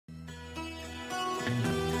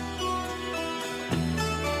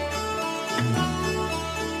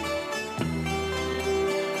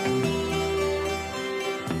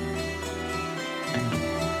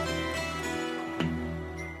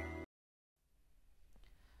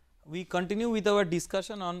We continue with our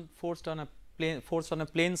discussion on force on a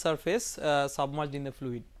plane surface submerged in the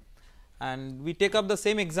fluid, and we take up the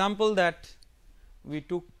same example that we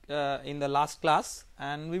took in the last class,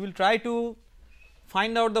 and we will try to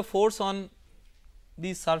find out the force on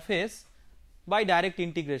this surface by direct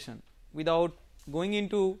integration without going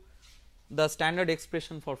into the standard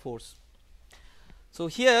expression for force. So,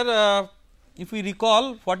 here if we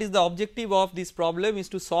recall, what is the objective of this problem is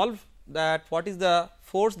to solve that what is the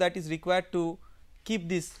force that is required to keep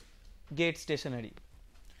this gate stationary,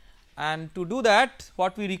 and to do that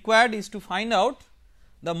what we required is to find out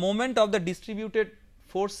the moment of the distributed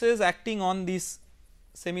forces acting on this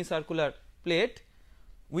semicircular plate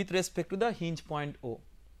with respect to the hinge point O.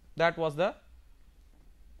 That was the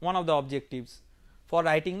one of the objectives for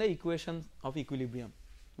writing the equation of equilibrium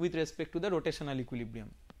with respect to the rotational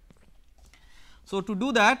equilibrium. So, to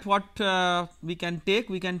do that what we can take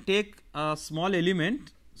a small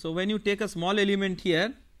element. So, when you take a small element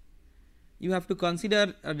here, you have to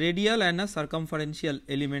consider a radial and a circumferential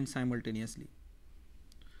element simultaneously.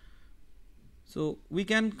 So, we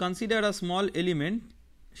can consider a small element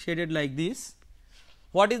shaded like this.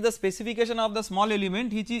 What is the specification of the small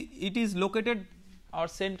element? It is located or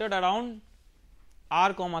centered around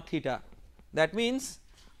r comma theta. That means,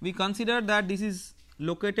 we consider that this is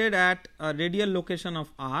located at a radial location of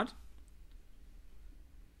r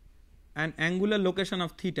and angular location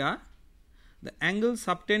of theta. The angle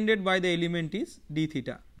subtended by the element is d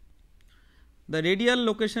theta. The radial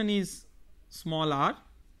location is small r,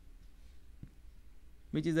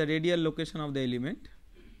 which is the radial location of the element.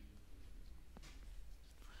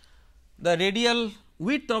 The radial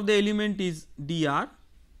width of the element is dr.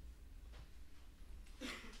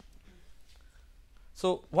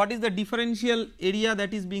 So, what is the differential area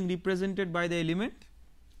that is being represented by the element?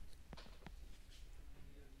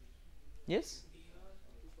 Yes?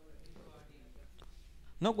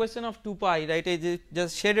 No question of 2 pi, right? It is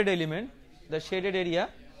just shaded element, the shaded area.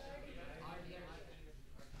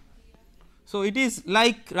 So, it is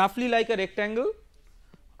like roughly like a rectangle.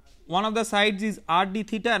 One of the sides is r d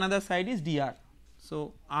theta, another side is dr.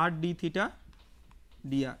 So, r d theta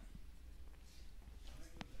dr.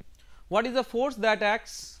 What is the force that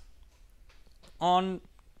acts on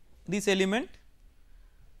this element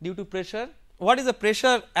due to pressure? What is the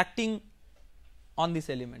pressure acting on this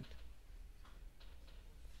element?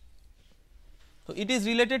 So, it is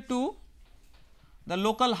related to the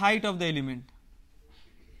local height of the element.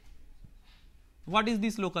 What is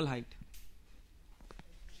this local height?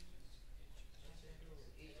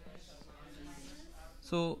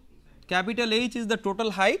 So, capital H is the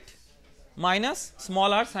total height minus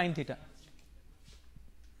small r sin theta.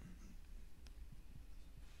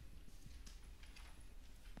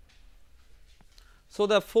 So,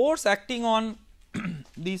 the force acting on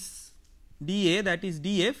this dA, that is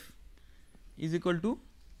dF, is equal to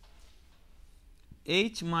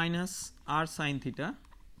H minus r sin theta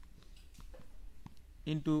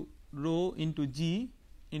into rho into G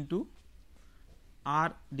into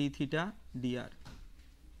r d theta dr.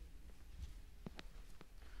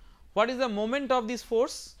 What is the moment of this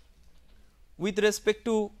force with respect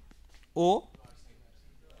to O?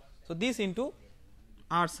 So, this into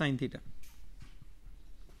r sin theta.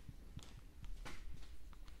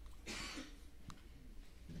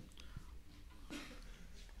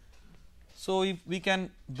 So, if we can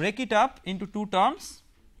break it up into two terms,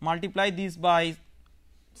 multiply this by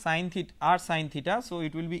sin theta r sin theta. So,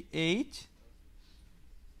 it will be H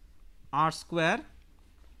r square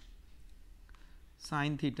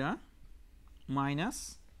sin theta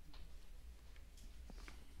minus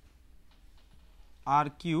r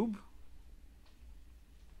cube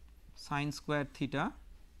sin square theta,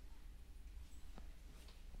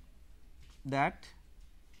 that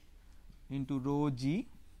into rho g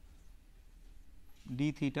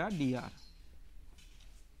d theta dr.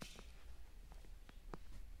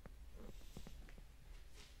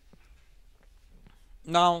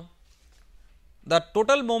 Now, the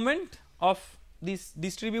total moment of this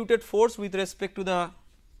distributed force with respect to the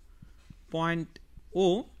point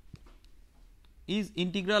O is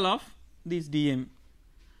integral of this dm.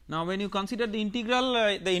 Now, when you consider the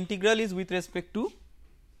integral is with respect to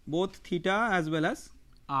both theta as well as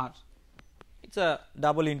r. It is a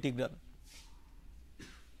double integral.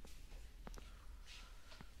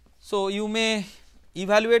 So, you may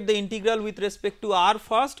evaluate the integral with respect to r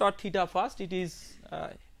first or theta first, it is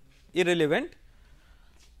irrelevant.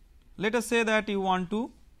 Let us say that you want to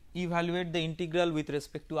evaluate the integral with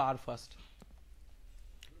respect to r first.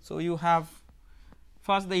 So, you have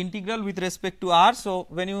first the integral with respect to r. So,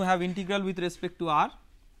 when you have integral with respect to r,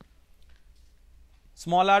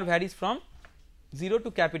 small r varies from 0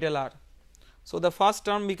 to capital R. So, the first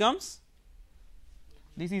term becomes,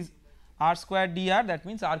 this is r square dr, that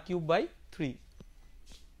means r cube by 3.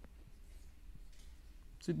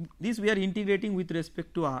 So, this we are integrating with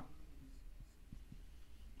respect to r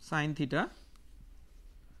sin theta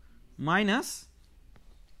minus,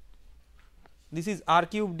 this is r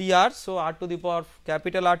cube dr. So, r to the power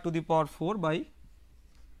capital R to the power 4 by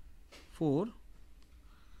 4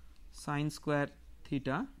 sin square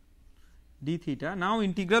theta d theta. Now,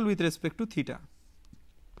 integral with respect to theta.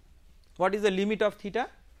 What is the limit of theta?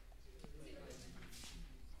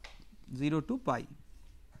 0 to pi.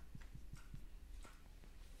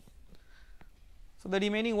 So, the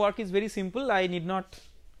remaining work is very simple, I need not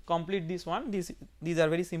complete this one, these are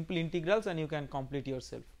very simple integrals and you can complete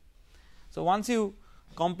yourself. So, once you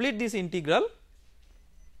complete this integral,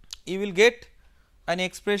 you will get an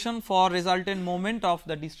expression for resultant moment of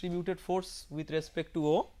the distributed force with respect to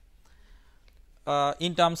O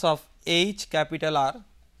in terms of H, capital R,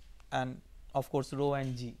 and of course rho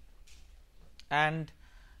and G, and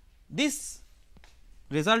this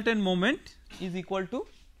resultant moment is equal to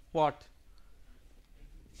what?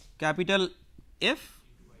 Capital F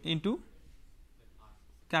into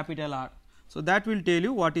capital R. So, that will tell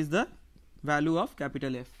you what is the value of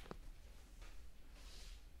capital F.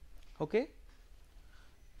 Okay.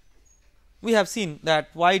 We have seen that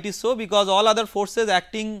why it is so, because all other forces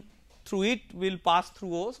acting through it will pass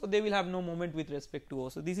through O. So, they will have no moment with respect to O.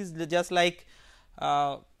 So, this is just like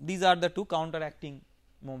these are the two counteracting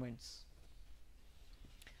moments.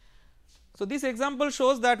 So, this example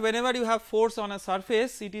shows that whenever you have force on a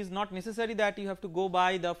surface, it is not necessary that you have to go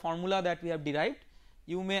by the formula that we have derived.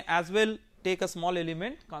 You may as well take a small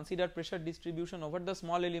element, consider pressure distribution over the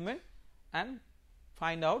small element and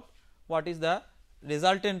find out what is the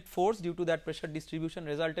resultant force due to that pressure distribution,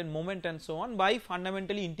 resultant moment and so on, by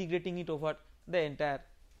fundamentally integrating it over the entire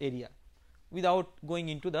area without going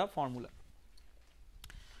into the formula.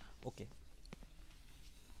 Okay.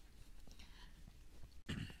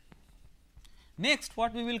 Next,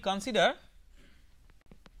 what we will consider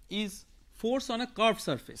is force on a curved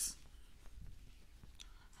surface.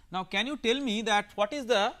 Now, can you tell me that what is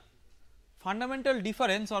the fundamental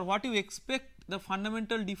difference, or what you expect the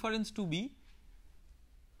fundamental difference to be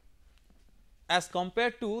as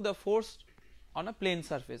compared to the force on a plane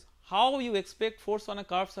surface? How you expect force on a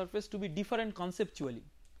curved surface to be different conceptually?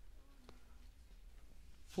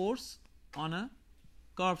 Force on a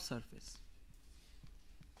curved surface.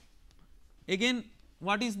 Again,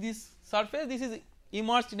 what is this surface? This is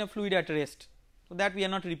immersed in a fluid at rest, so that we are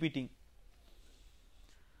not repeating.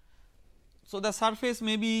 So, the surface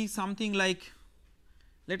may be something like,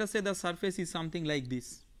 let us say the surface is something like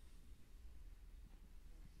this.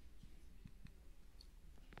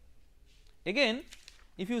 Again,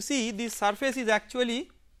 if you see, this surface is actually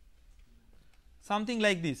something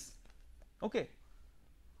like this, okay,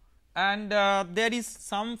 and there is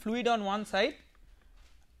some fluid on one side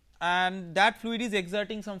and that fluid is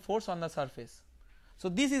exerting some force on the surface. So,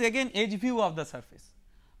 this is again edge view of the surface.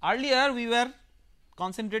 Earlier we were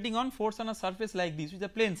concentrating on force on a surface like this, which is a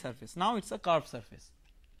plane surface. Now, it is a curved surface.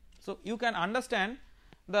 So, you can understand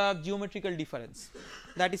the geometrical difference,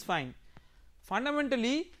 that is fine.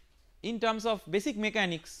 Fundamentally, in terms of basic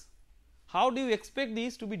mechanics, how do you expect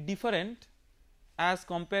these to be different as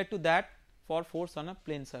compared to that for force on a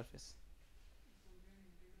plane surface?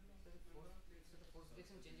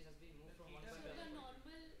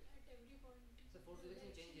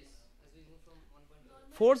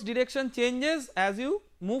 Force direction changes as you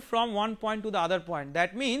move from one point to the other point.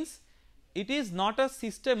 That means it is not a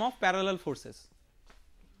system of parallel forces.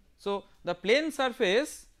 So, the plane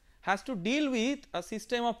surface has to deal with a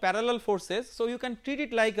system of parallel forces. So, you can treat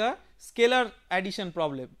it like a scalar addition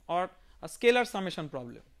problem or a scalar summation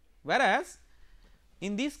problem, whereas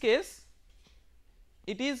in this case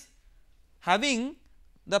it is having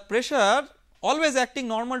the pressure always acting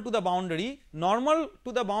normal to the boundary. Normal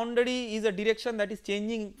to the boundary is a direction that is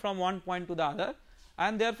changing from one point to the other,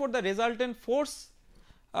 and therefore, the resultant force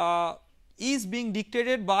is being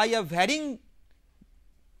dictated by a varying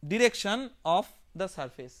direction of the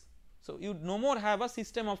surface. So, you no more have a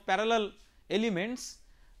system of parallel elements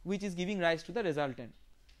which is giving rise to the resultant.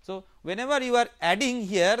 So, whenever you are adding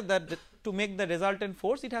here to make the resultant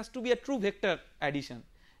force, it has to be a true vector addition.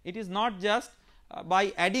 It is not just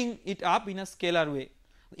by adding it up in a scalar way.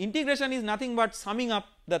 Integration is nothing but summing up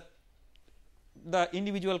the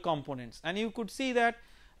individual components, and you could see that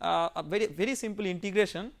a very simple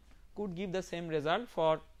integration could give the same result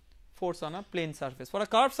for force on a plane surface. For a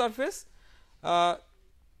curved surface,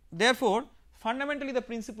 therefore, fundamentally the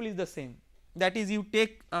principle is the same. that is you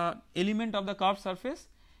take element of the curved surface,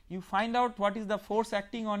 you find out what is the force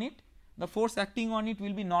acting on it, the force acting on it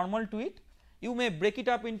will be normal to it, you may break it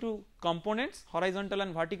up into components, horizontal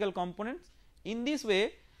and vertical components. In this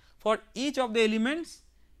way for each of the elements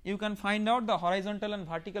you can find out the horizontal and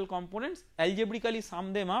vertical components, algebraically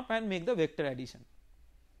sum them up and make the vector addition.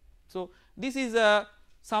 So this is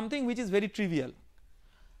something which is very trivial.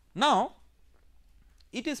 Now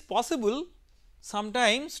it is possible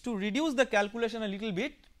sometimes to reduce the calculation a little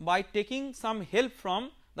bit by taking some help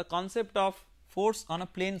from the concept of force on a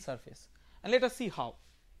plane surface, and let us see how.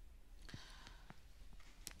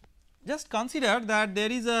 Just consider that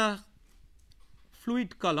there is a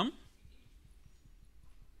fluid column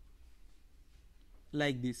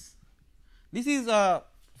like this. This is a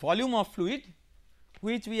volume of fluid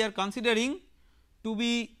which we are considering to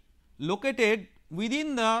be located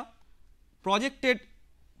within the projected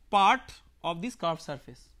part of this curved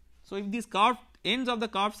surface. So if these curved ends of the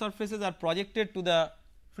curved surfaces are projected to the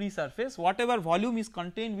free surface, whatever volume is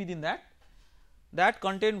contained within that, that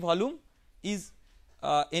contained volume is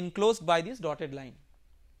enclosed by this dotted line.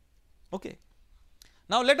 Okay.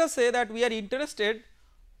 Now let us say that we are interested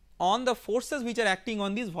on the forces which are acting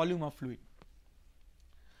on this volume of fluid.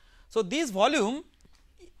 So this volume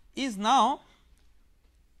is now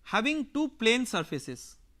having two plane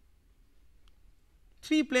surfaces,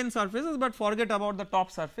 three plane surfaces, but forget about the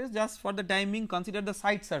top surface, just for the time being consider the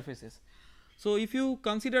side surfaces. So if you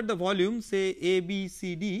consider the volume say A, B,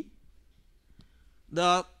 C, D,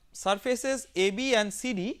 the surfaces A, B and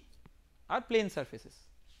C, D are plane surfaces,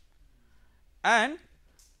 and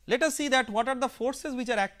let us see that what are the forces which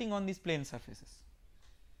are acting on these plane surfaces.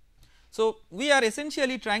 So we are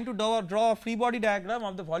essentially trying to draw a free body diagram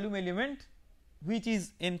of the volume element which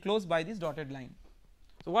is enclosed by this dotted line.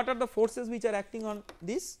 So what are the forces which are acting on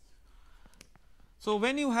this? So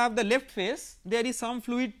when you have the left face, there is some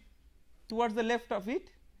fluid towards the left of it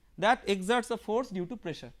that exerts a force due to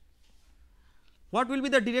pressure. What will be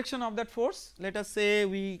the direction of that force? Let us say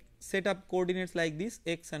we set up coordinates like this,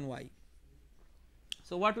 x and y.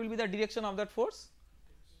 So what will be the direction of that force?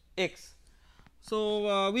 X.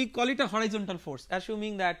 So we call it a horizontal force,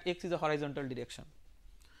 assuming that x is a horizontal direction.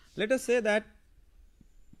 Let us say that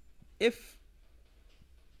FH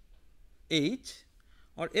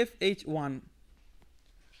or FH1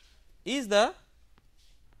 is the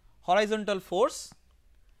horizontal force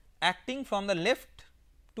acting from the left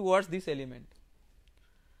towards this element.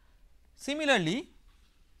 Similarly,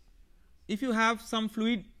 if you have some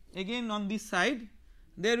fluid again on this side,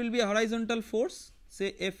 there will be a horizontal force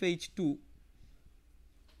say FH2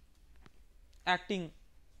 acting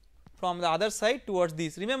from the other side towards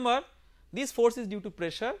this. Remember, this force is due to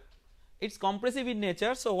pressure, it is compressive in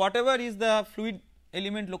nature. So whatever is the fluid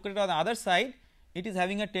element located on the other side, it is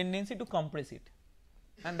having a tendency to compress it,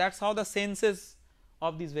 and that is how the senses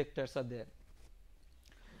of these vectors are there.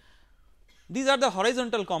 These are the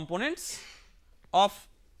horizontal components of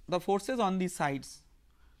the forces on these sides.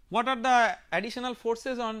 What are the additional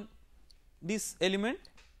forces on this element?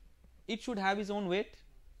 It should have its own weight.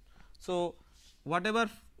 So whatever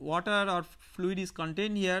water or fluid is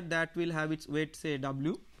contained here, that will have its weight say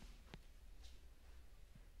W.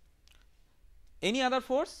 Any other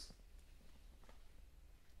force?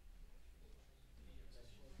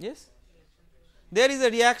 Yes, there is a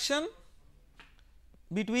reaction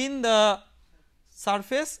between the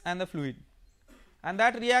surface and the fluid, and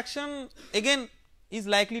that reaction again is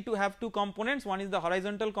likely to have two components, one is the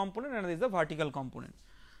horizontal component and another is the vertical component.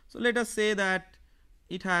 So let us say that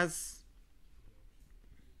it has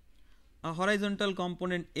a horizontal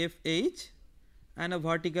component FH and a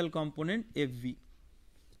vertical component FV.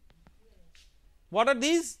 What are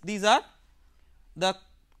these? These are the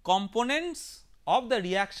components of the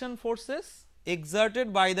reaction forces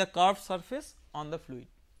exerted by the curved surface on the fluid.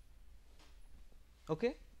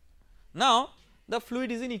 Okay. Now the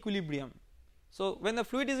fluid is in equilibrium. So when the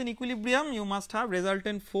fluid is in equilibrium, you must have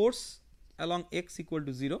resultant force along x equal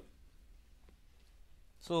to 0.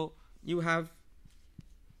 So you have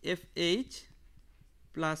FH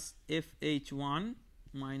plus FH1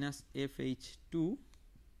 minus FH2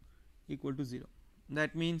 equal to 0.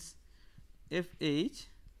 That means FH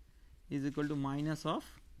is equal to minus of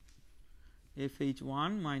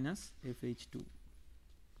FH1 minus FH2.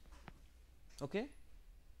 Okay.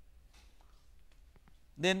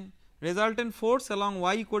 Then resultant force along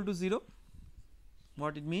y equal to 0,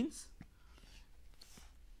 what it means?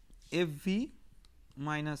 Fv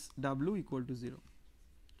minus W equal to 0.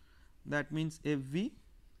 That means Fv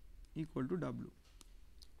equal to W.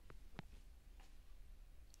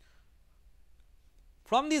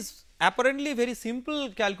 From this apparently very simple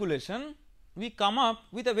calculation, we come up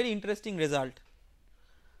with a very interesting result.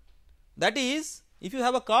 That is, if you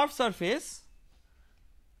have a curved surface,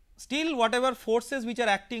 still whatever forces which are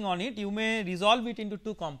acting on it, you may resolve it into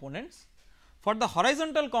two components. For the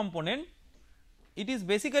horizontal component, it is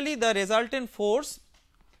basically the resultant force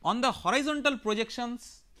on the horizontal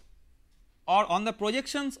projections or on the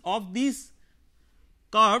projections of these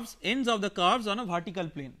curves, ends of the curves on a vertical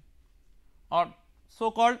plane, or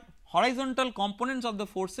so called horizontal components of the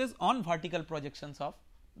forces on vertical projections of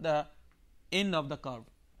the end of the curve.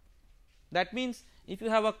 That means, if you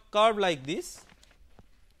have a curve like this,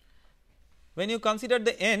 when you consider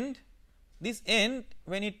the end, this end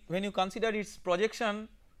when you consider its projection,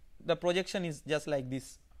 the projection is just like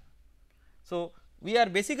this. So, we are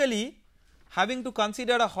basically having to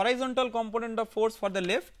consider a horizontal component of force for the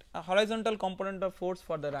left, a horizontal component of force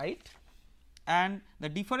for the right, and the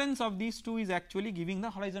difference of these two is actually giving the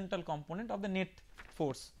horizontal component of the net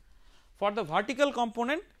force. For the vertical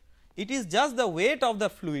component, it is just the weight of the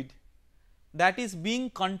fluid that is being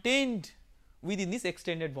contained within this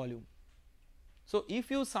extended volume. So,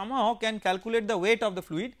 if you somehow can calculate the weight of the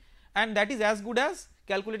fluid, and that is as good as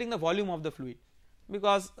calculating the volume of the fluid,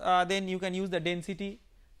 because then you can use the density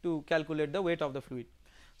to calculate the weight of the fluid.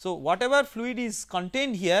 So, whatever fluid is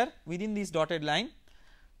contained here within this dotted line,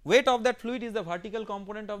 weight of that fluid is the vertical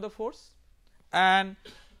component of the force, and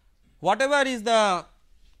whatever is the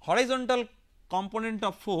horizontal component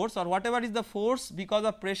of force, or whatever is the force because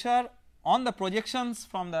of pressure on the projections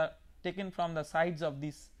from the taken from the sides of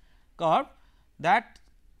this curve, that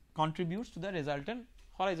contributes to the resultant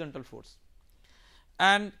horizontal force.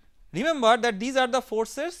 And remember that these are the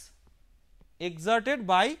forces exerted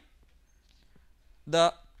by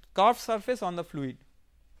the curved surface on the fluid.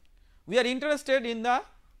 We are interested in the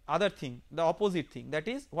other thing, the opposite thing, that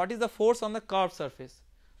is, what is the force on the curved surface.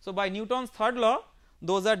 So, by Newton's third law,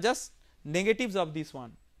 those are just negatives of this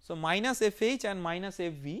one. So, minus Fh and minus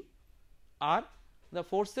Fv are the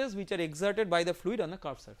forces which are exerted by the fluid on the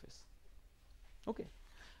curved surface. Okay.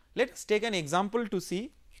 Let us take an example to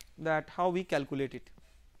see that how we calculate it.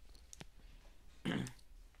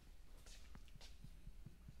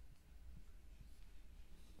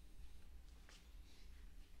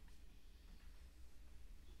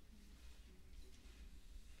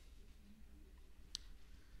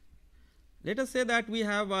 Let us say that we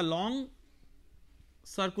have a long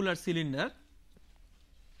circular cylinder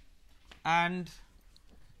and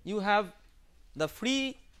you have the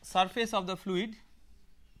free surface of the fluid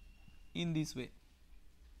in this way.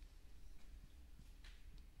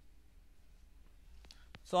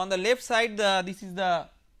 So, on the left side this is the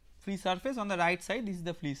free surface, on the right side this is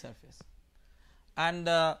the free surface, and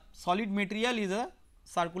the solid material is a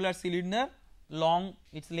circular cylinder, long,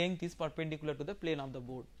 its length is perpendicular to the plane of the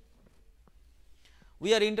board.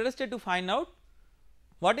 We are interested to find out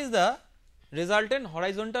what is the resultant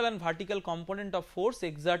horizontal and vertical component of force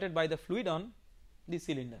exerted by the fluid on the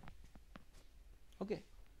cylinder. Okay.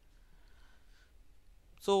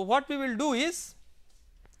 So, what we will do is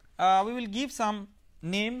we will give some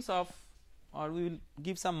names of, or we will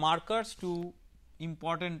give some markers to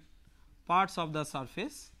important parts of the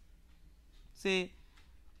surface, say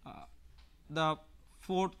the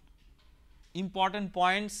 4 important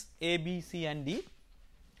points A, B, C and D,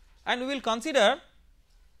 and we will consider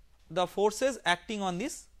the forces acting on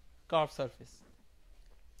this curved surface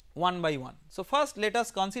one by one. So, first let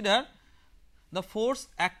us consider the force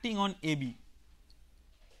acting on AB.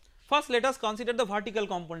 First let us consider the vertical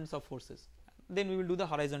components of forces, then we will do the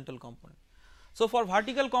horizontal component. So, for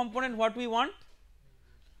vertical component what we want?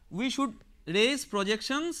 We should raise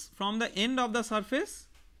projections from the end of the surface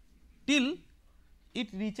till it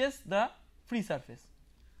reaches the free surface.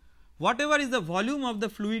 Whatever is the volume of the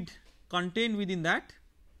fluid contained within that,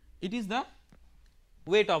 it is the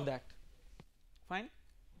weight of that, fine.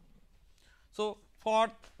 So, for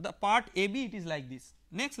the part AB it is like this.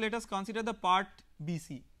 Next let us consider the part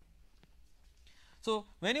BC. So,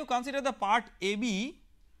 when you consider the part AB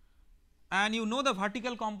and you know the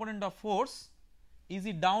vertical component of force, is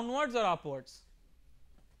it downwards or upwards?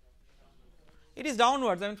 It is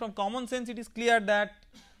downwards. I mean, from common sense it is clear that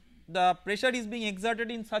the pressure is being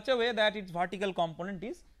exerted in such a way that its vertical component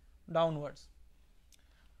is downwards.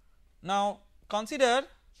 Now, consider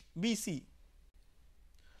BC.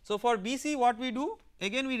 So, for BC what we do,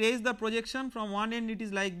 again we raise the projection from one end, it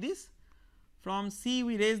is like this, from C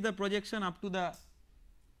we raise the projection up to the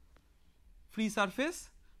free surface.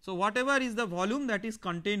 So, whatever is the volume that is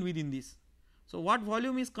contained within this. So, what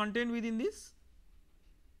volume is contained within this?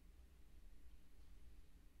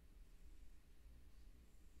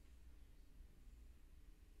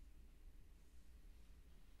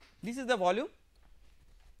 This is the volume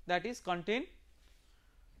that is contained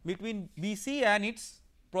between BC and its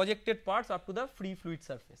projected parts up to the free fluid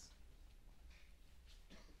surface.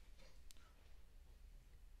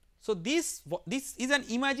 So, this is an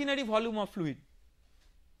imaginary volume of fluid,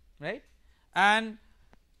 right, and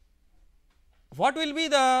what will be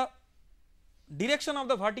the direction of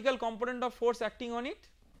the vertical component of force acting on it,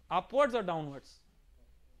 upwards or downwards?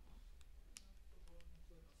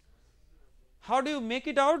 How do you make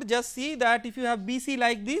it out? Just see that if you have BC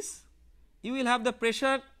like this, you will have the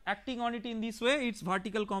pressure acting on it in this way, its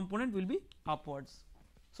vertical component will be upwards.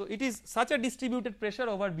 So, it is such a distributed pressure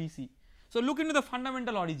over BC. So, look into the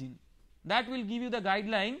fundamental origin, that will give you the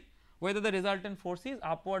guideline whether the resultant force is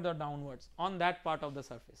upwards or downwards on that part of the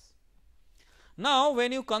surface. Now,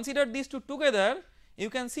 when you consider these two together, you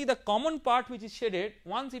can see the common part which is shaded,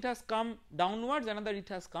 once it has come downwards, another it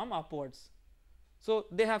has come upwards. So,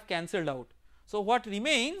 they have cancelled out. So, what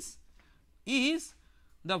remains is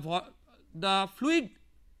the fluid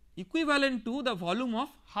equivalent to the volume of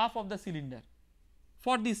half of the cylinder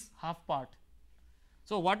for this half part.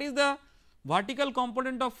 So, what is the vertical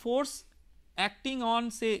component of force acting on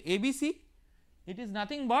say ABC? It is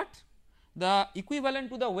nothing but the equivalent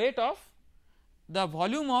to the weight of the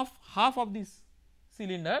volume of half of this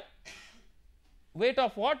cylinder. Weight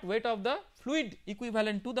of what? Weight of the fluid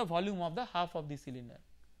equivalent to the volume of the half of the cylinder.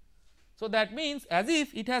 So, that means as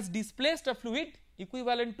if it has displaced a fluid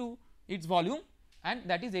equivalent to its volume and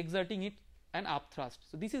that is exerting it an upthrust.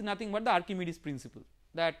 So, this is nothing but the Archimedes principle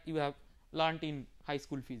that you have learnt in high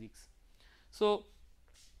school physics. So,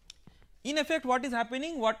 in effect what is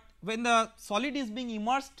happening, when the solid is being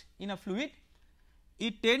immersed in a fluid,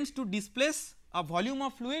 it tends to displace a volume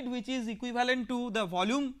of fluid which is equivalent to the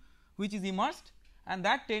volume which is immersed, and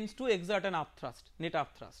that tends to exert an upthrust, net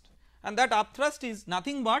upthrust, and that upthrust is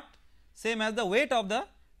nothing but same as the weight of the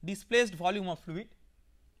displaced volume of fluid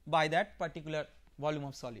by that particular volume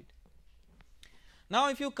of solid. Now,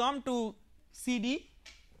 if you come to CD,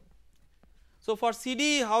 so for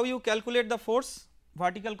CD how you calculate the force,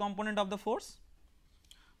 vertical component of the force?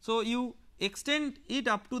 So, you extend it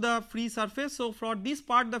up to the free surface. So, for this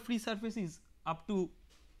part the free surface is up to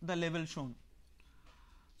the level shown.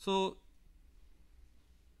 So,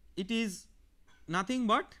 it is nothing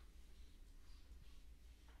but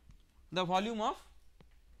the volume of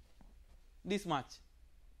this much.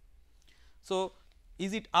 So,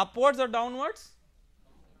 is it upwards or downwards?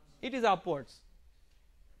 It is upwards.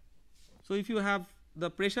 So, if you have the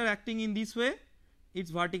pressure acting in this way, its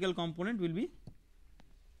vertical component will be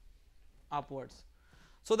upwards.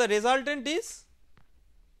 So, the resultant is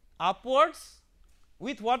upwards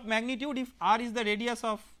with what magnitude? If r is the radius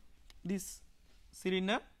of this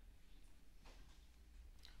cylinder.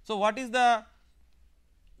 So, what is the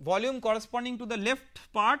volume corresponding to the left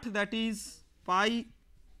part, that is pi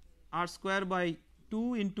r square by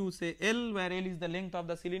 2 into say L, where L is the length of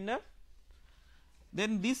the cylinder.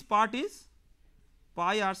 Then this part is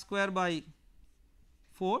pi r square by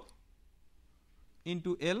 4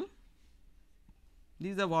 into L,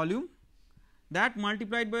 this is the volume, that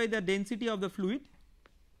multiplied by the density of the fluid,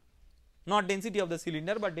 not density of the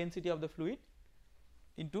cylinder but density of the fluid,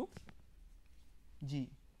 into G,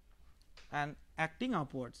 and acting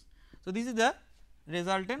upwards. So, this is the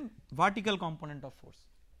resultant vertical component of force.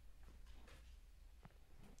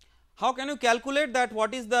 How can you calculate that?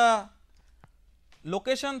 What is the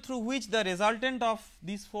location through which the resultant of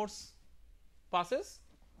this force passes?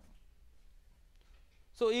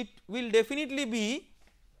 So, it will definitely be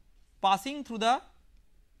passing through the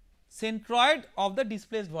centroid of the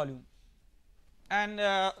displaced volume, and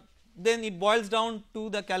then it boils down to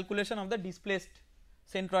the calculation of the displaced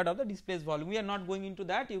centroid of the displaced volume. We are not going into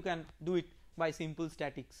that, you can do it by simple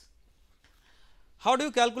statics. How do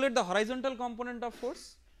you calculate the horizontal component of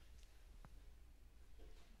force?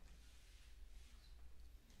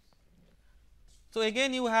 So,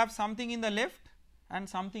 again you have something in the left and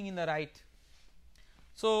something in the right.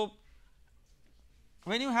 So,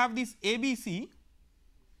 when you have this ABC,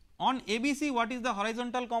 on ABC what is the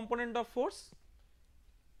horizontal component of force?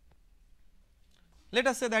 Let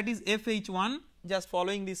us say that is FH1, just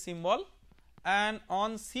following this symbol, and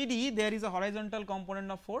on CD there is a horizontal component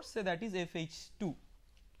of force, say that is FH2.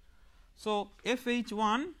 So,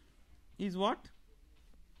 FH1 is what?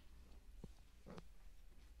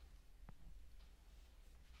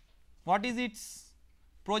 What is its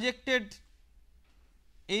projected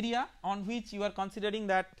area on which you are considering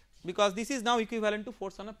that, because this is now equivalent to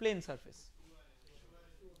force on a plane surface.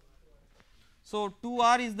 So,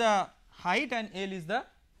 2r is the height and L is the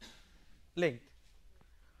length.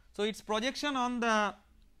 So, its projection on the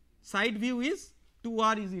side view is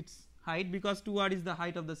 2r is its height, because 2r is the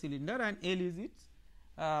height of the cylinder and L is its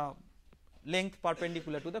length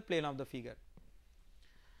perpendicular to the plane of the figure.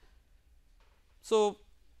 So,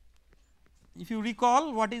 if you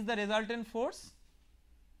recall, what is the resultant force?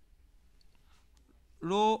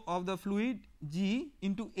 Rho of the fluid G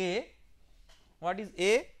into A. What is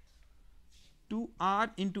A? 2r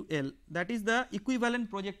into L, that is the equivalent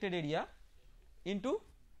projected area into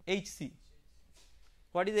HC.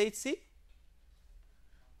 What is HC?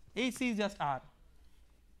 HC is just R.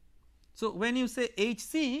 So, when you say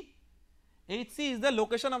HC, HC is the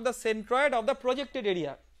location of the centroid of the projected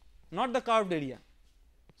area, not the curved area.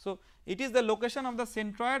 So, it is the location of the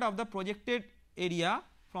centroid of the projected area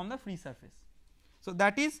from the free surface. So,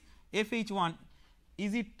 that is FH1.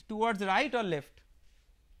 Is it towards right or left?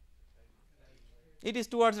 It is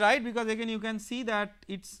towards right, because again you can see that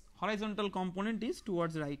its horizontal component is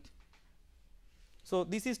towards right. So,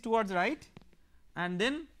 this is towards right, and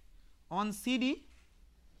then on CD,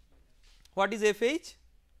 what is FH?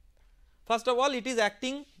 First of all, it is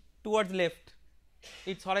acting towards left,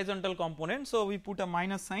 its horizontal component. So, we put a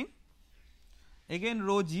minus sign, again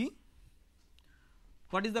rho G.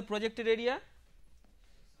 What is the projected area?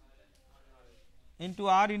 Into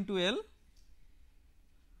R into L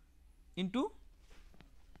into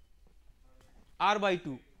R by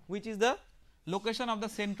 2, which is the location of the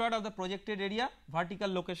centroid of the projected area,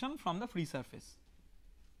 vertical location from the free surface.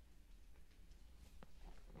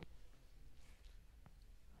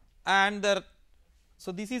 And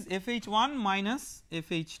so this is FH1 minus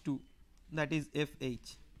FH2, that is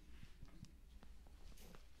FH.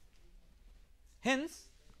 Hence,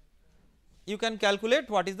 you can calculate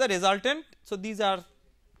what is the resultant. So, these are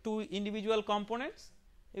two individual components,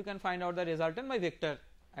 you can find out the resultant by vector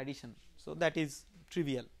addition. So, that is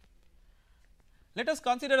trivial. Let us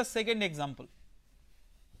consider a second example.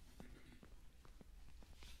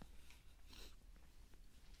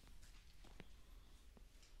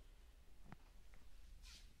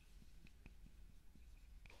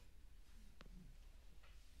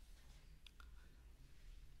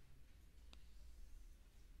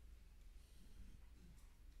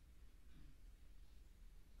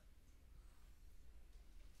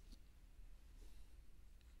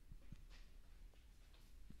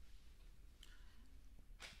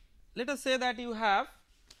 Let us say that you have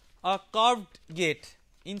a curved gate,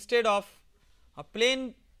 instead of a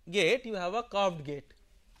plain gate you have a curved gate,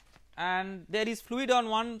 and there is fluid on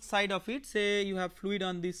one side of it. Say you have fluid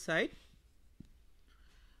on this side,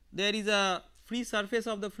 there is a free surface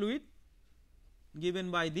of the fluid given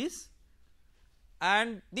by this,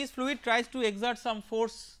 and this fluid tries to exert some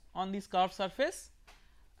force on this curved surface,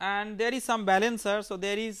 and there is some balancer. So,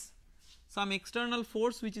 there is some external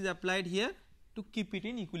force which is applied here to keep it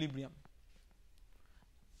in equilibrium,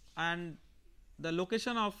 and the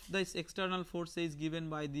location of this external force is given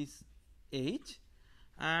by this H,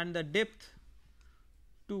 and the depth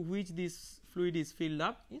to which this fluid is filled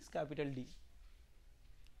up is capital D.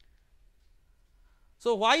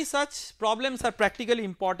 So, why such problems are practically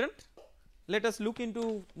important? Let us look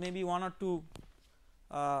into maybe one or two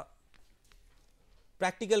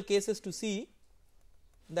practical cases to see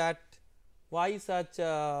that why such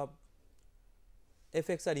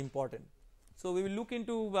effects are important. So, we will look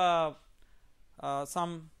into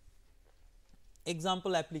some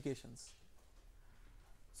example applications.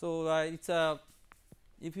 So, it is a,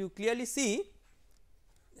 if you clearly see,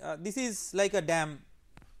 this is like a dam.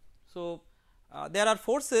 So, there are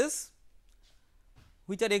forces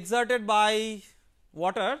which are exerted by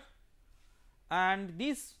water, and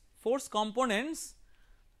these force components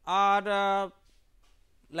are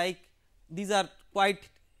like these are quite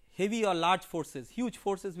heavy or large forces, huge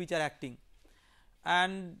forces which are acting,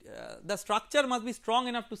 and the structure must be strong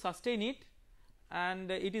enough to sustain it,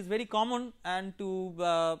 and it is very common and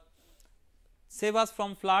to save us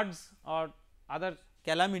from floods or other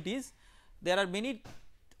calamities. There are many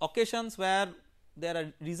occasions where there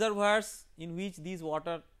are reservoirs in which these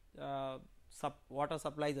water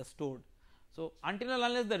supplies are stored. So, until and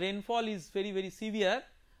unless the rainfall is very very severe,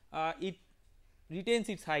 it retains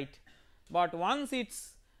its height, but once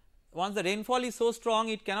the rainfall is so strong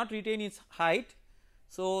it cannot retain its height.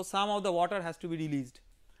 So, some of the water has to be released,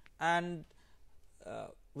 and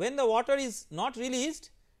when the water is not released,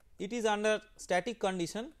 it is under static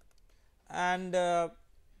condition, and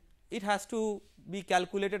it has to be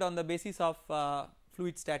calculated on the basis of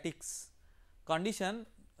fluid statics condition,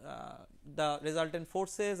 the resultant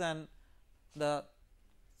forces and the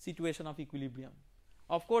situation of equilibrium.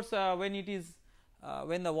 Of course, when it is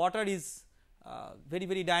when the water is very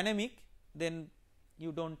very dynamic, then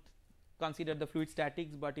you do not consider the fluid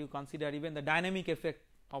statics, but you consider even the dynamic effect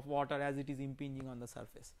of water as it is impinging on the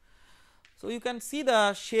surface. So, you can see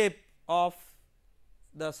the shape of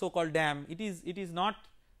the so called dam. It is not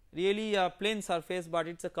really a plane surface, but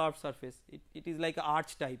it is a curved surface. It is like a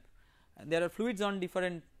arch type, and there are fluids on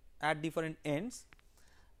different at different ends,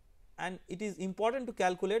 and it is important to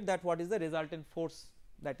calculate that what is the resultant force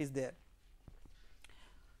that is there.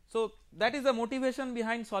 So, that is the motivation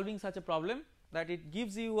behind solving such a problem, that it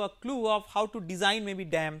gives you a clue of how to design maybe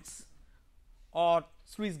dams or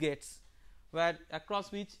sluice gates, where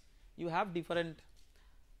across which you have different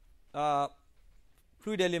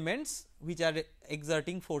fluid elements which are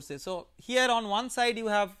exerting forces. So, here on one side you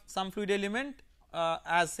have some fluid element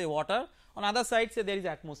as say water, on other side say there is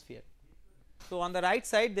atmosphere. So, on the right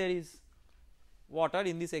side there is water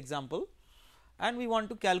in this example, and we want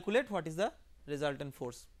to calculate what is the resultant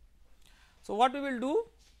force. So, what we will do,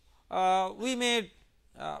 we may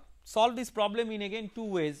solve this problem in again two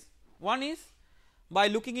ways. One is by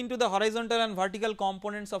looking into the horizontal and vertical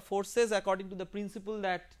components of forces according to the principle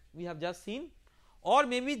that we have just seen, or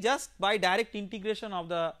maybe just by direct integration of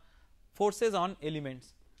the forces on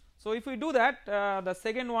elements. So, if we do that, the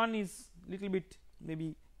second one is little bit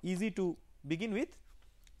maybe easy to begin with.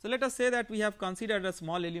 So, let us say that we have considered a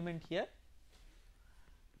small element here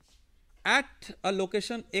at a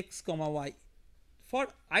location x comma y. For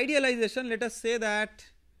idealization, let us say that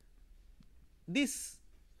this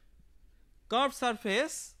curved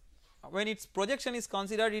surface, when its projection is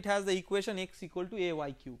considered, it has the equation x equal to a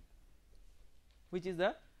y cube, which is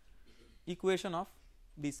the equation of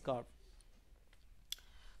this curve.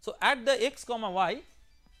 So, at the x comma y,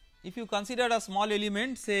 if you consider a small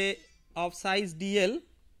element say of size dl,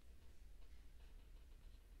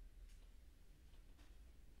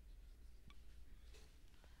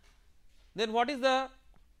 then what is the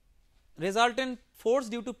resultant force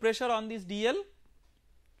due to pressure on this dl?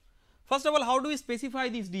 First of all, how do we specify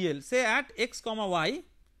this dl? Say at x comma y,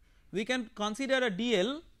 we can consider a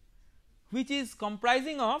dl which is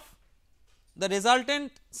comprising of the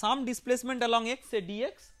resultant some displacement along x say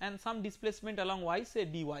dx and some displacement along y say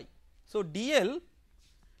dy. So, dl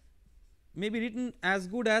may be written as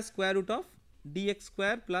good as square root of dx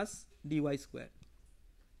square plus dy square.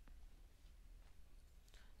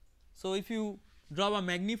 So, if you draw a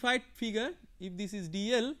magnified figure, if this is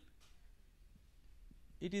dl,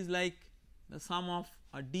 it is like the sum of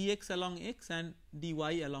a dx along x and dy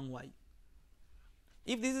along y.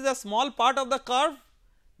 If this is a small part of the curve,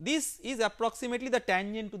 this is approximately the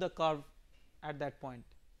tangent to the curve at that point,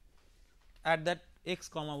 at that x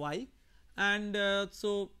comma y, and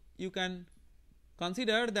so you can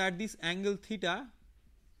consider that this angle theta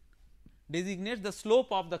designates the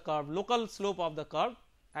slope of the curve, local slope of the curve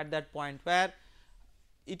at that point, where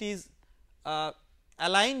it is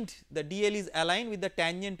aligned, the dl is aligned with the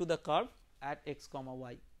tangent to the curve at x comma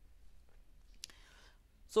y.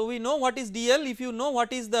 So, we know what is dl. If you know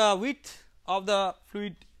what is the width of the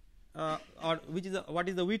fluid or which is what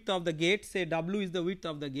is the width of the gate, say w is the width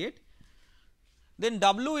of the gate, then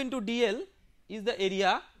w into dl is the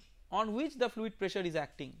area on which the fluid pressure is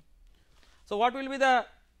acting. So, what will be the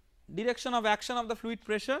direction of action of the fluid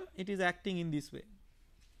pressure? It is acting in this way,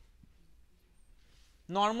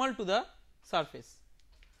 normal to the surface.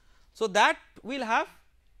 So, that will have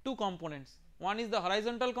two components, one is the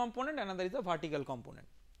horizontal component, another is the vertical component.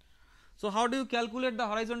 So, how do you calculate the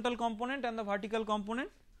horizontal component and the vertical component?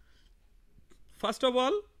 First of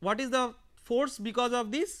all, what is the force because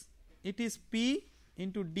of this? It is P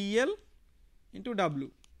into dl into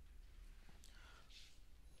w,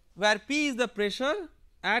 where P is the pressure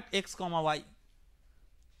at x comma y.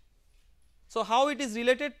 So, how it is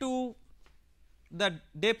related to the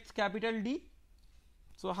depth capital D?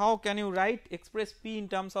 So, how can you express P in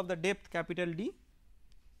terms of the depth capital D?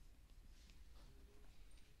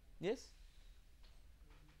 Yes,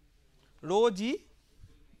 rho g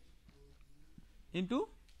into,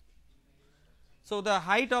 so the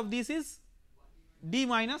height of this is d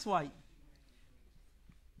minus y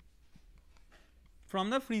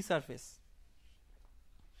from the free surface.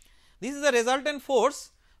 This is the resultant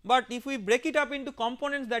force, but if we break it up into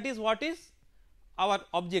components, that is what is our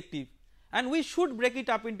objective, and we should break it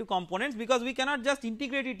up into components, because we cannot just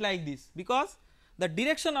integrate it like this, because the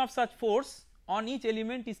direction of such force on each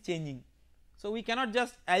element is changing. So, we cannot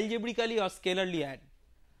just algebraically or scalarly add,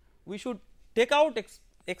 we should take out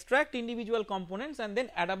extract individual components and then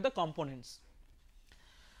add up the components.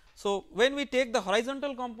 So, when we take the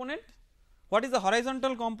horizontal component, what is the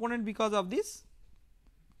horizontal component because of this?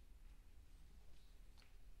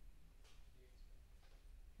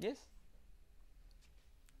 Yes.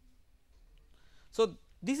 So,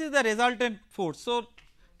 this is the resultant force. So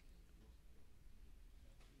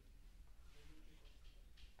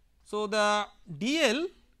the dl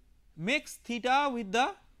makes theta with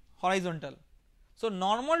the horizontal. So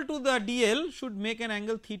normal to the dl should make an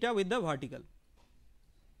angle theta with the vertical.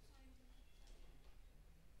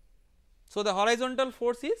 So the horizontal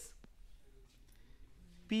force is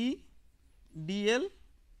P dl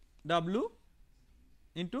w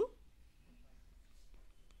into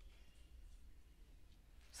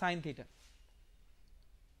sin theta.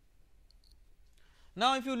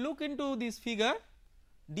 Now if you look into this figure,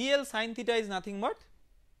 dl sin theta is nothing but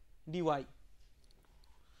dy.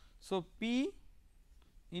 So P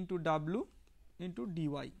into w into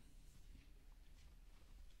dy.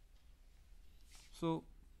 So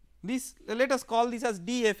this, let us call this as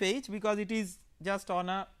dfh because it is just on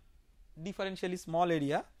a differentially small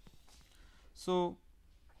area. So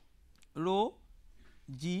rho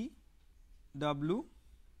g w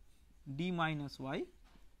d minus y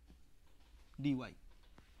dy.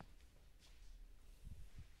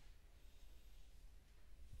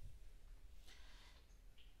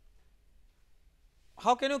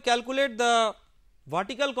 How can you calculate the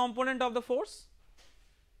vertical component of the force?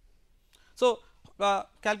 So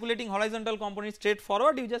calculating horizontal component is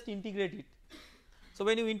straightforward, you just integrate it. So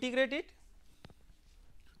when you integrate it,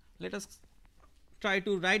 let us try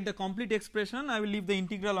to write the complete expression. I will leave the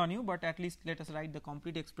integral on you, but at least let us write the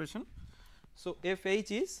complete expression. So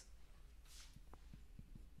fh is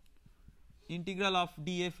integral of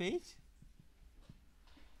dfh.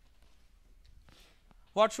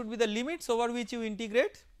 What should be the limits over which you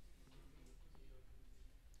integrate?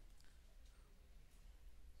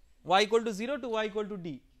 Y equal to 0 to y equal to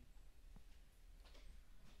d.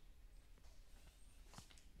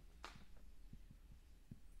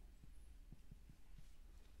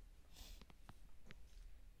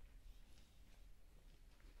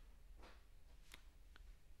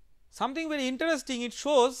 Something very interesting, it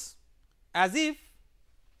shows as if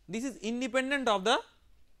this is independent of the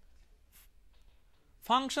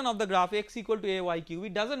function of the graph x equal to a y cube,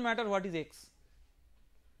 it does not matter what is x,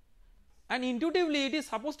 and intuitively it is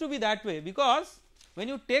supposed to be that way, because when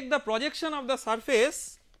you take the projection of the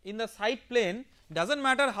surface in the side plane, does not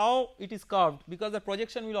matter how it is curved because the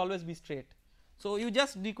projection will always be straight. So you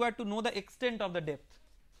just require to know the extent of the depth,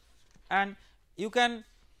 and you can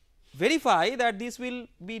verify that this will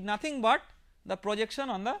be nothing but the projection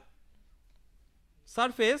on the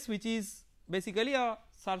surface, which is basically a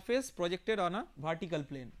surface projected on a vertical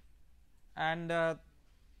plane, and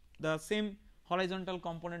the same horizontal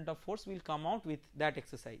component of force will come out with that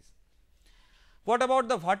exercise. What about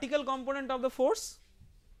the vertical component of the force?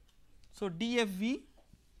 So dfv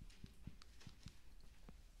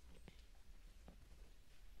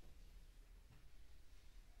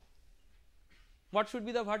what should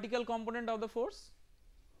be the vertical component of the force?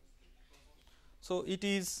 So it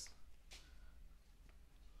is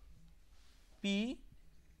P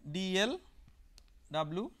dl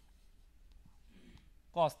w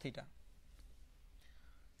cos theta.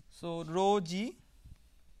 So rho g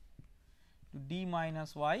to d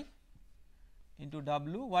minus y into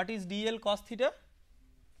w. What is dl cos theta?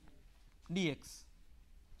 dx.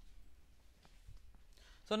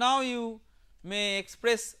 So now you may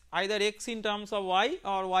express either x in terms of y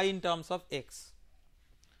or y in terms of x.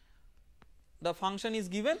 The function is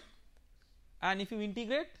given, and if you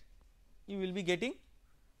integrate, you will be getting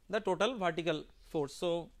the total vertical force.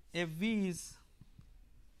 So Fv is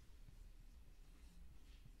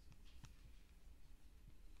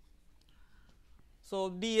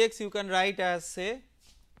so dx you can write as say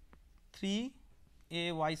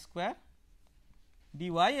 3ay square dy,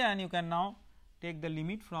 and you can now take the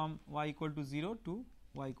limit from y equal to 0 to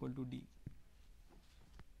y equal to d.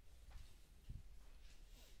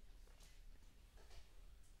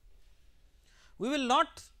 We will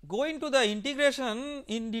not go into the integration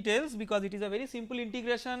in details because it is a very simple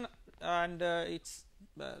integration, and it is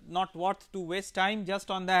not worth to waste time just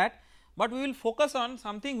on that, but we will focus on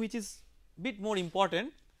something which is bit more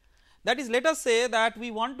important. That is, let us say that we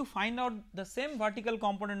want to find out the same vertical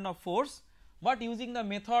component of force, but using the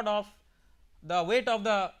method of the weight of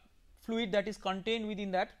the fluid that is contained within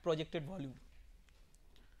that projected volume.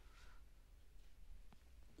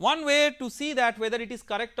 One way to see that whether it is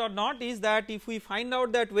correct or not is that if we find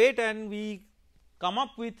out that weight and we come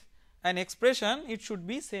up with an expression, it should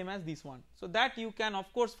be same as this one. So that you can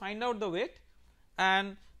of course find out the weight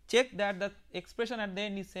and check that the expression at the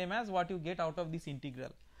end is same as what you get out of this integral.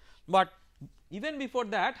 But even before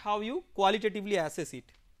that, how you qualitatively assess it.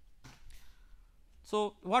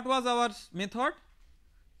 So what was our method?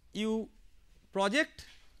 You project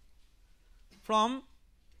from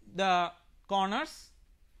the corners,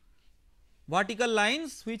 vertical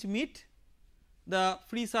lines which meet the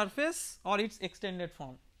free surface or its extended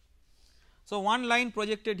form. So, one line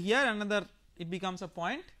projected here, another it becomes a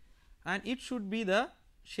point, and it should be the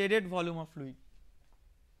shaded volume of fluid.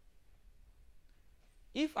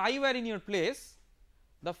 If I were in your place,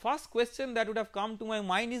 the first question that would have come to my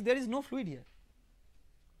mind is there is no fluid here.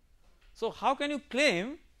 So, how can you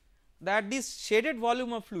claim that this shaded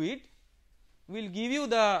volume of fluid will give you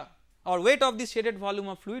the, or weight of this shaded volume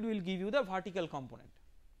of fluid will give you the vertical component?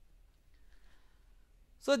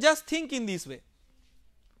 So, just think in this way.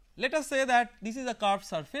 Let us say that this is a curved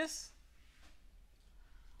surface,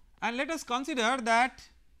 and let us consider that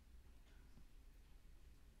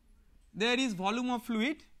there is volume of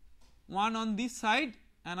fluid, one on this side,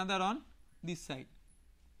 another on this side.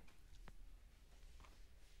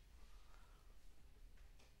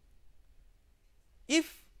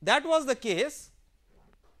 If that was the case,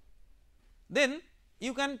 then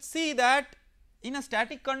you can see that in a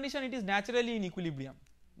static condition it is naturally in equilibrium,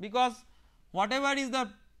 because whatever is the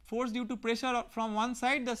force due to pressure from one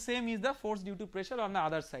side, the same is the force due to pressure on the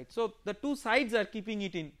other side. So, the two sides are keeping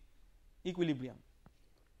it in equilibrium.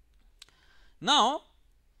 Now,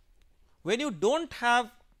 when you do not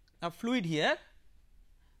have a fluid here,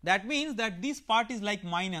 that means that this part is like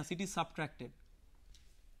minus, it is subtracted.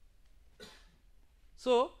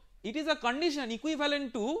 So, it is a condition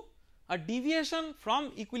equivalent to a deviation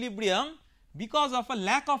from equilibrium because of a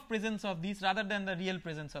lack of presence of this rather than the real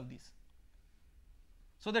presence of this.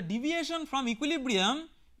 So, the deviation from equilibrium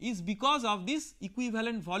is because of this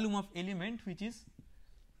equivalent volume of element which is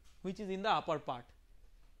in the upper part.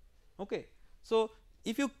 Okay. So,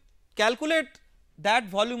 if you calculate that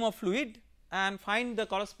volume of fluid and find the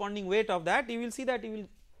corresponding weight of that, you will see that you will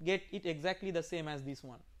get it exactly the same as this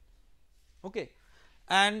one. Okay.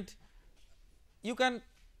 And you can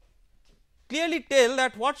clearly tell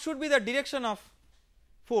that what should be the direction of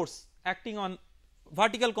force acting on,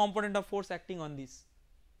 vertical component of force acting on this,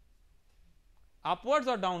 upwards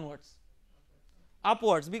or downwards?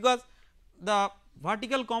 Upwards, because the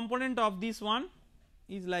vertical component of this one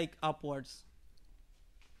is like upwards,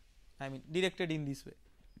 I mean directed in this way.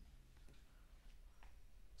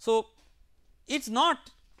 So, it is not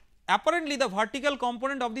apparently the vertical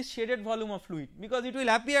component of this shaded volume of fluid, because it will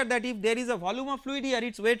appear that if there is a volume of fluid here,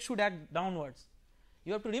 its weight should act downwards.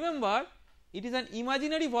 You have to remember it is an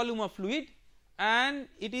imaginary volume of fluid and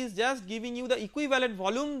it is just giving you the equivalent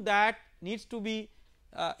volume that needs to be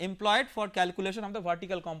employed for calculation of the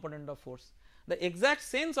vertical component of force. The exact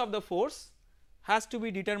sense of the force has to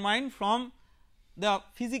be determined from the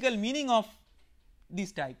physical meaning of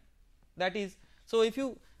this type, that is, so if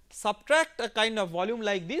you subtract a kind of volume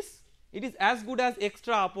like this, it is as good as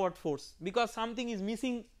extra upward force, because something is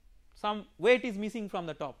missing, some weight is missing from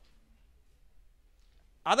the top.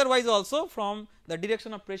 Otherwise also from the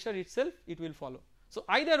direction of pressure itself it will follow. So,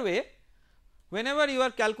 either way, whenever you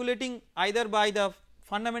are calculating either by the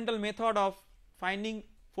fundamental method of finding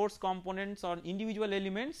force components on individual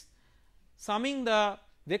elements, summing the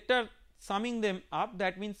vector, summing them up,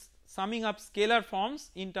 that means summing up scalar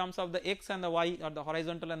forms in terms of the x and the y or the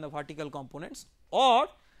horizontal and the vertical components, or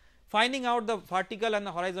finding out the vertical and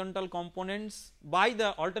the horizontal components by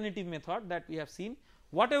the alternative method that we have seen,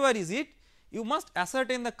 whatever is it, you must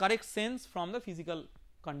ascertain the correct sense from the physical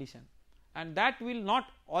condition, and that will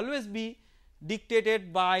not always be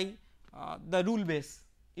dictated by the rule base.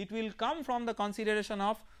 It will come from the consideration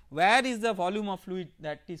of where is the volume of fluid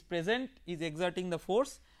that is present, is exerting the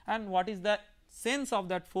force, and what is the sense of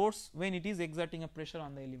that force when it is exerting a pressure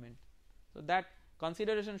on the element. So, that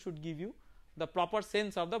consideration should give you the proper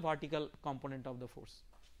sense of the vertical component of the force.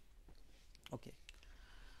 Okay.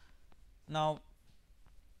 Now,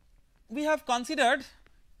 we have considered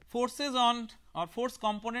forces on or force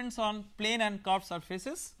components on plane and curved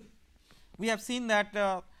surfaces. We have seen that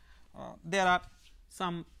there are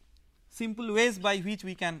some simple ways by which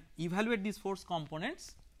we can evaluate these force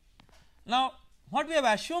components. Now, what we have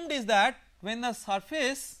assumed is that when the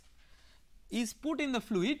surface is put in the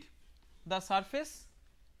fluid, the surface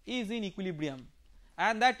is in equilibrium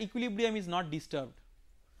and that equilibrium is not disturbed.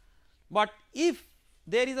 But if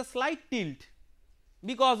there is a slight tilt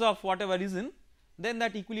because of whatever reason, then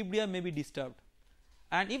that equilibrium may be disturbed,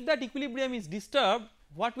 and if that equilibrium is disturbed,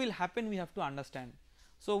 what will happen we have to understand.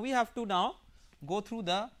 So, we have to now go through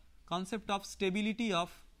the concept of stability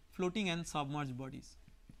of floating and submerged bodies.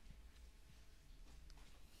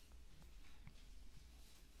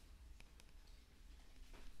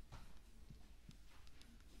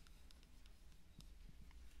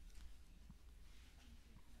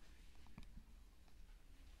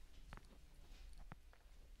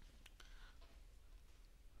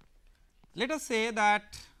 let us say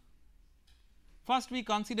that first we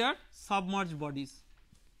consider submerged bodies.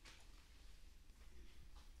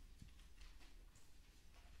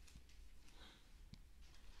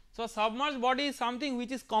 So, submerged body is something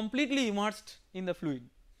which is completely immersed in the fluid,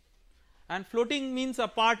 and floating means a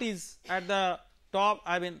part is at the top,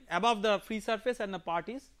 I mean above the free surface and the part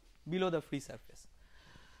is below the free surface.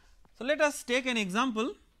 So, let us take an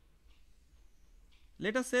example.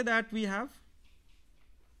 Let us say that we have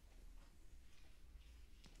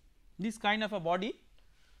this kind of a body,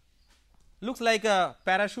 looks like a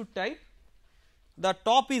parachute type, the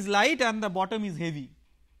top is light and the bottom is heavy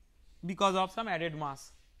because of some added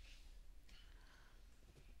mass.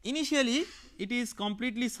 Initially it is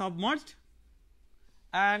completely submerged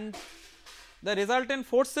and the resultant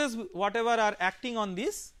forces whatever are acting on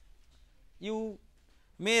this, you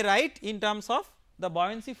may write in terms of the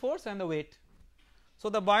buoyancy force and the weight. So,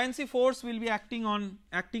 the buoyancy force will be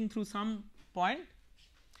acting through some point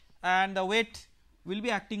and the weight will be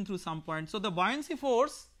acting through some point. So, the buoyancy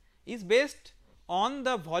force is based on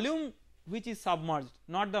the volume which is submerged,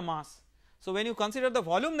 not the mass. So, when you consider the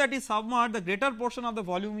volume that is submerged, the greater portion of the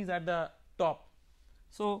volume is at the top.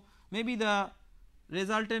 So, maybe the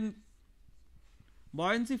resultant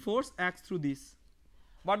buoyancy force acts through this,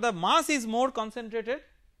 but the mass is more concentrated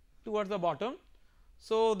towards the bottom.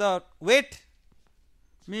 So, the weight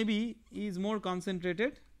maybe is more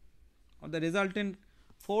concentrated, or the resultant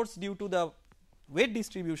force due to the weight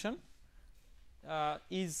distribution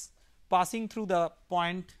is passing through the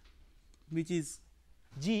point which is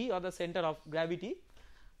G, or the center of gravity,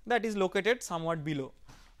 that is located somewhat below,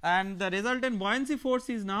 and the resultant buoyancy force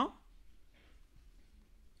is now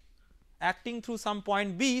acting through some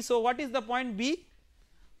point B. So, what is the point B?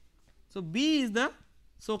 So, B is the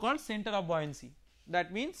so called center of buoyancy,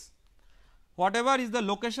 that means whatever is the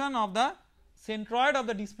location of the centroid of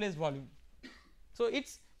the displaced volume. So, it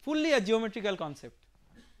is fully a geometrical concept,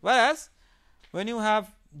 whereas when you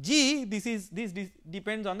have G, this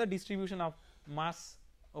depends on the distribution of mass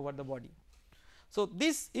over the body. So,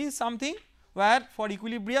 this is something where for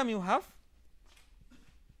equilibrium you have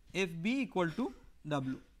Fb equal to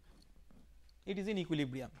W, it is in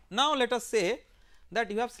equilibrium. Now, let us say that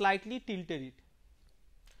you have slightly tilted it.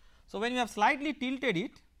 So, when you have slightly tilted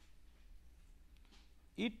it,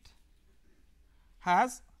 it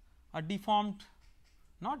has a deformed,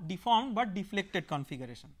 not deformed but deflected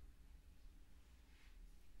configuration.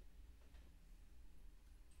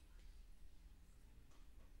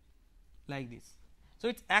 Like this. So,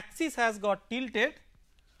 its axis has got tilted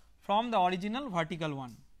from the original vertical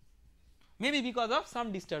one, maybe because of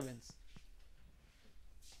some disturbance.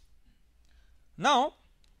 Now,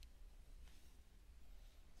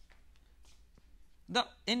 the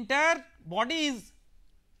entire body is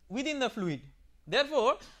within the fluid,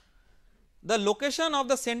 therefore, the location of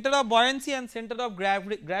the center of buoyancy and center of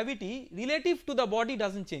gravity relative to the body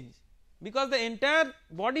does not change, because the entire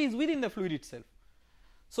body is within the fluid itself.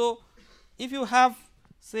 So, if you have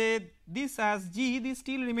say this as G, this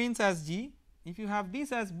still remains as G, if you have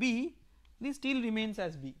this as B, this still remains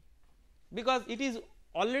as B, because it is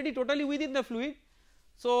already totally within the fluid.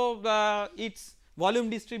 So, its volume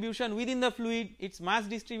distribution within the fluid, its mass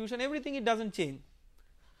distribution, everything, it does not change.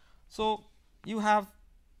 So, you have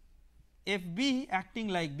Fb acting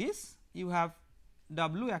like this, you have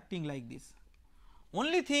W acting like this.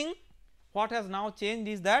 Only thing what has now changed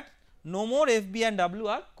is that no more Fb and W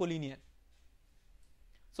are collinear.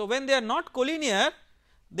 So, when they are not collinear,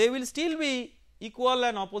 they will still be equal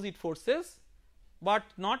and opposite forces, but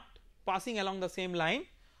not passing along the same line.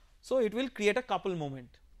 So, it will create a couple moment.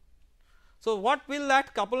 So, what will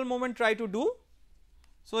that couple moment try to do?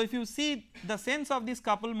 So, if you see the sense of this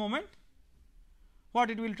couple moment, what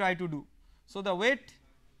it will try to do? So, the weight,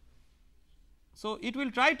 so it will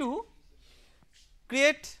try to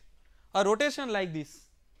create a rotation like this,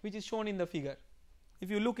 which is shown in the figure, if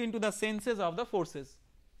you look into the senses of the forces.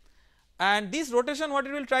 And this rotation, what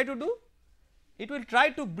it will try to do? It will try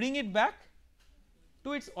to bring it back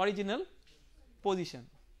to its original position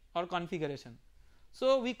or configuration.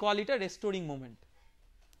 So, we call it a restoring moment.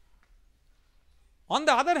 On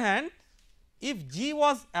the other hand, if G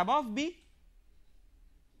was above B,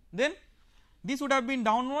 then this would have been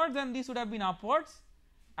downwards and this would have been upwards,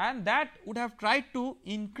 and that would have tried to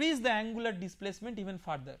increase the angular displacement even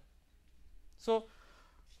further. So,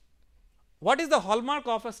 what is the hallmark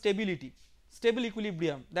of a stable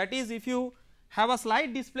equilibrium? That is, if you have a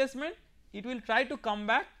slight displacement, it will try to come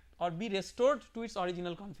back or be restored to its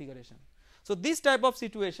original configuration. So, this type of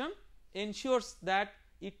situation ensures that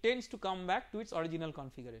it tends to come back to its original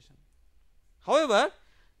configuration. However,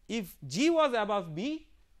 if G was above B,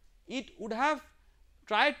 it would have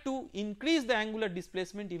tried to increase the angular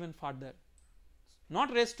displacement even further,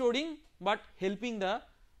 not restoring but helping the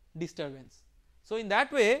disturbance. So, in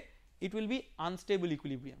that way it will be unstable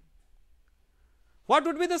equilibrium. What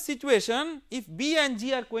would be the situation if B and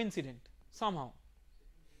G are coincident somehow?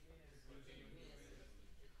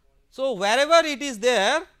 So, wherever it is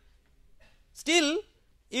there, still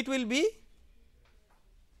it will be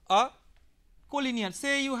a collinear.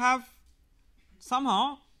 Say you have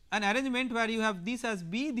somehow an arrangement where you have this as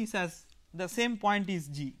B, this as the same point is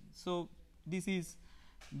G. So, this is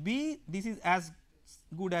B, this is as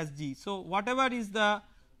good as G. So, whatever is the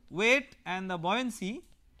weight and the buoyancy,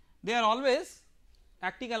 they are always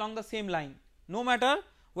acting along the same line, no matter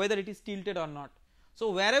whether it is tilted or not.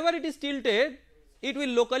 So, wherever it is tilted, it will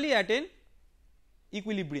locally attain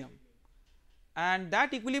equilibrium, and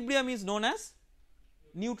that equilibrium is known as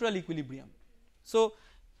neutral equilibrium. So,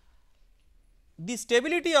 the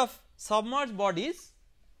stability of submerged bodies,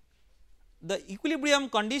 the equilibrium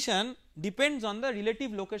condition depends on the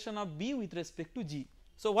relative location of B with respect to G.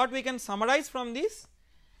 So, what we can summarize from this,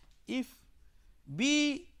 if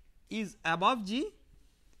B is above G,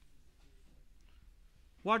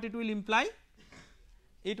 what it will imply?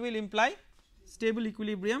 It will imply stable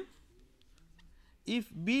equilibrium. If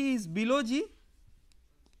B is below G,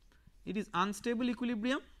 it is unstable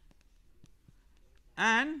equilibrium,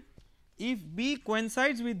 and if B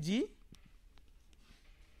coincides with G,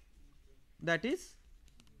 that is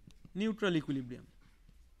neutral equilibrium.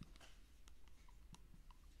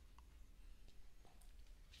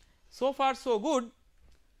 So far so good,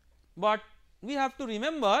 but we have to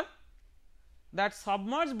remember that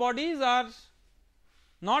submerged bodies are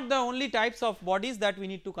not the only types of bodies that we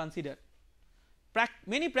need to consider.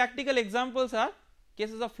 Many practical examples are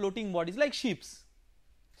cases of floating bodies like ships.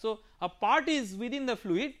 So, a part is within the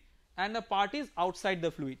fluid and a part is outside the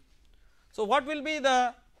fluid. So, what will be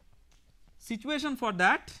the situation for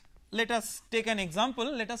that? Let us take an example.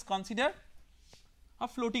 Let us consider a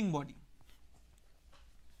floating body.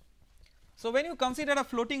 So, when you consider a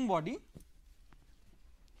floating body,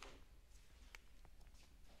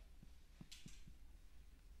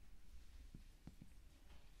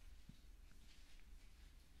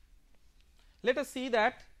 let us see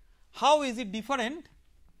that how is it different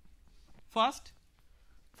first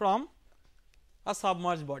from a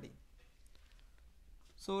submerged body.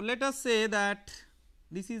 So, let us say that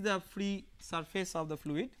this is the free surface of the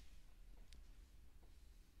fluid,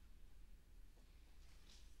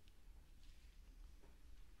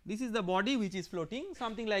 this is the body which is floating,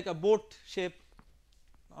 something like a boat shape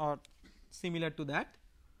or similar to that.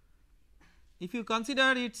 If you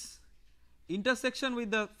consider its intersection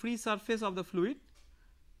with the free surface of the fluid,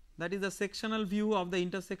 that is the sectional view of the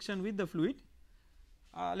intersection with the fluid,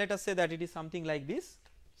 let us say that it is something like this.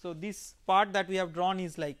 So, this part that we have drawn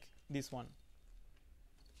is like this one,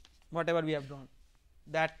 whatever we have drawn,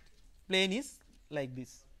 that plane is like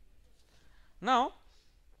this. Now,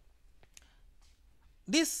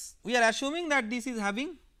 this we are assuming that this is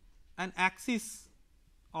having an axis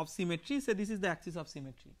of symmetry, say this is the axis of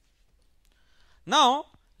symmetry. Now,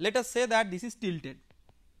 let us say that this is tilted.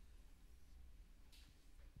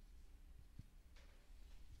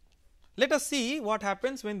 Let us see what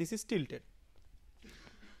happens when this is tilted.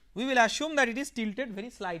 We will assume that it is tilted very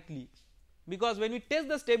slightly, because when we test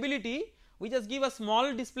the stability, we just give a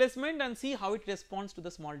small displacement and see how it responds to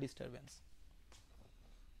the small disturbance.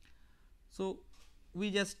 So,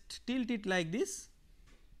 we just tilt it like this,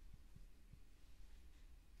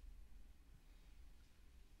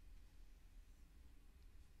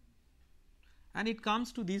 and it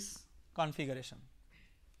comes to this configuration.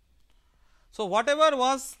 So, whatever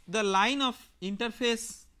was the line of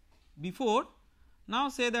interface before, now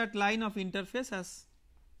say that line of interface has,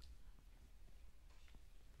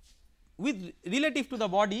 with relative to the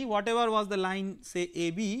body, whatever was the line say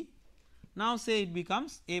AB, now say it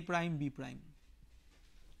becomes A prime B prime.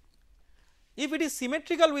 If it is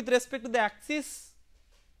symmetrical with respect to the axis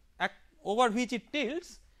over which it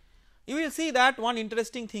tilts, you will see that one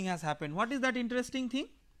interesting thing has happened. What is that interesting thing?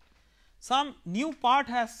 Some new part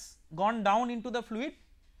has gone down into the fluid,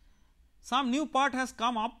 some new part has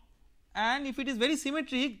come up, and if it is very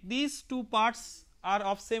symmetric, these two parts are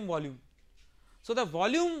of same volume. So, the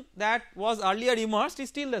volume that was earlier immersed is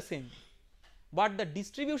still the same, but the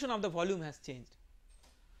distribution of the volume has changed.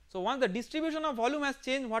 So, once the distribution of volume has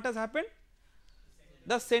changed, what has happened?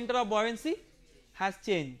 The center of buoyancy has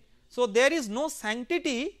changed. So, there is no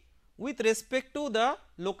sanctity with respect to the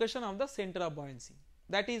location of the center of buoyancy,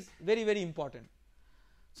 that is very very important.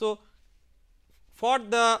 So, for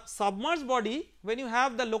the submerged body, when you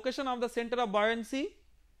have the location of the center of buoyancy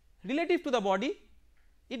relative to the body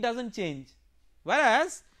it does not change,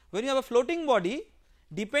 whereas when you have a floating body,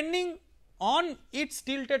 depending on its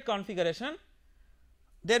tilted configuration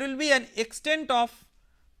there will be an extent of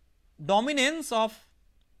dominance of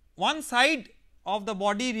one side of the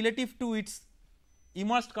body relative to its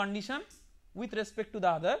immersed condition with respect to the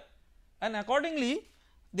other, and accordingly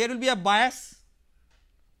there will be a bias,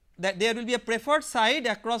 that there will be a preferred side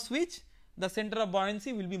across which the center of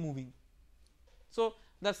buoyancy will be moving. So,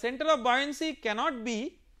 the center of buoyancy cannot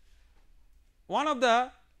be one of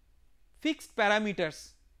the fixed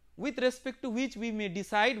parameters with respect to which we may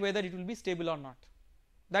decide whether it will be stable or not,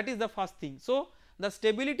 that is the first thing. So, the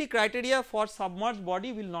stability criteria for submerged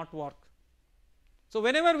body will not work. So,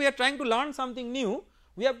 whenever we are trying to learn something new,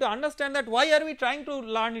 we have to understand that why are we trying to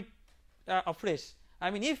learn it afresh.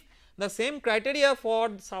 I mean, if the same criteria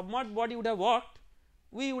for submerged body would have worked,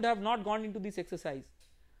 we would have not gone into this exercise.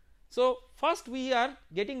 So, first we are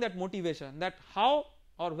getting that motivation, that how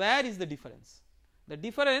or where is the difference. The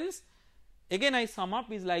difference, again I sum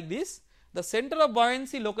up, is like this: the center of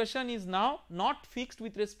buoyancy location is now not fixed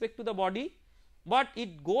with respect to the body, but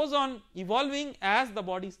it goes on evolving as the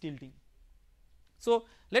body is tilting. So,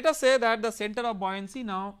 let us say that the center of buoyancy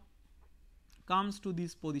now comes to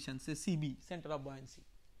this position, say CB, center of buoyancy.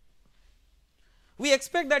 We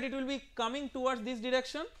expect that it will be coming towards this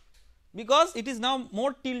direction because it is now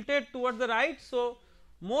more tilted towards the right. So,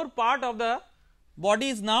 more part of the body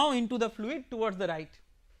is now into the fluid towards the right.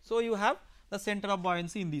 So, you have the center of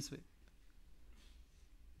buoyancy in this way.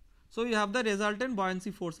 So, you have the resultant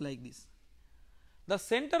buoyancy force like this. The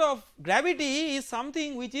center of gravity is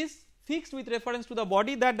something which is fixed with reference to the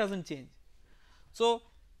body, that does not change. So,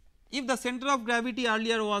 if the center of gravity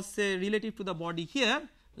earlier was say relative to the body here,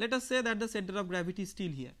 let us say that the center of gravity is still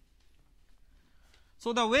here.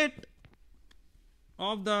 So, the weight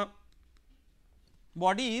of the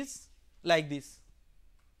body is like this.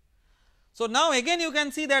 So, now again you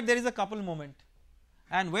can see that there is a couple moment,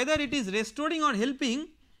 and whether it is restoring or helping,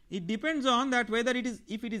 it depends on that whether it is,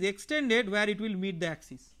 if it is extended, where it will meet the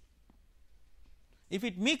axis. If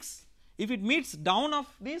it meets down of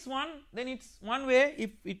this one, then it is one way.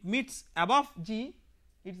 If it meets above G,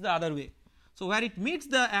 it is the other way. So, where it meets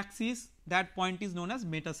the axis, that point is known as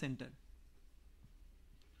meta center.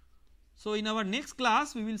 So, in our next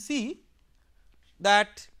class we will see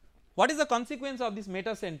that what is the consequence of this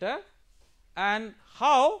meta center and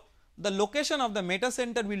how the location of the meta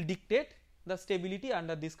center will dictate the stability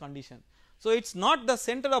under this condition. So, it is not the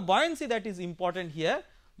center of buoyancy that is important here,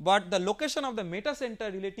 but the location of the meta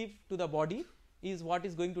center relative to the body is what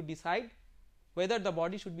is going to decide whether the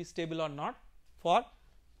body should be stable or not for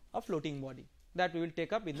a floating body. That we will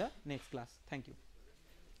take up in the next class. Thank you.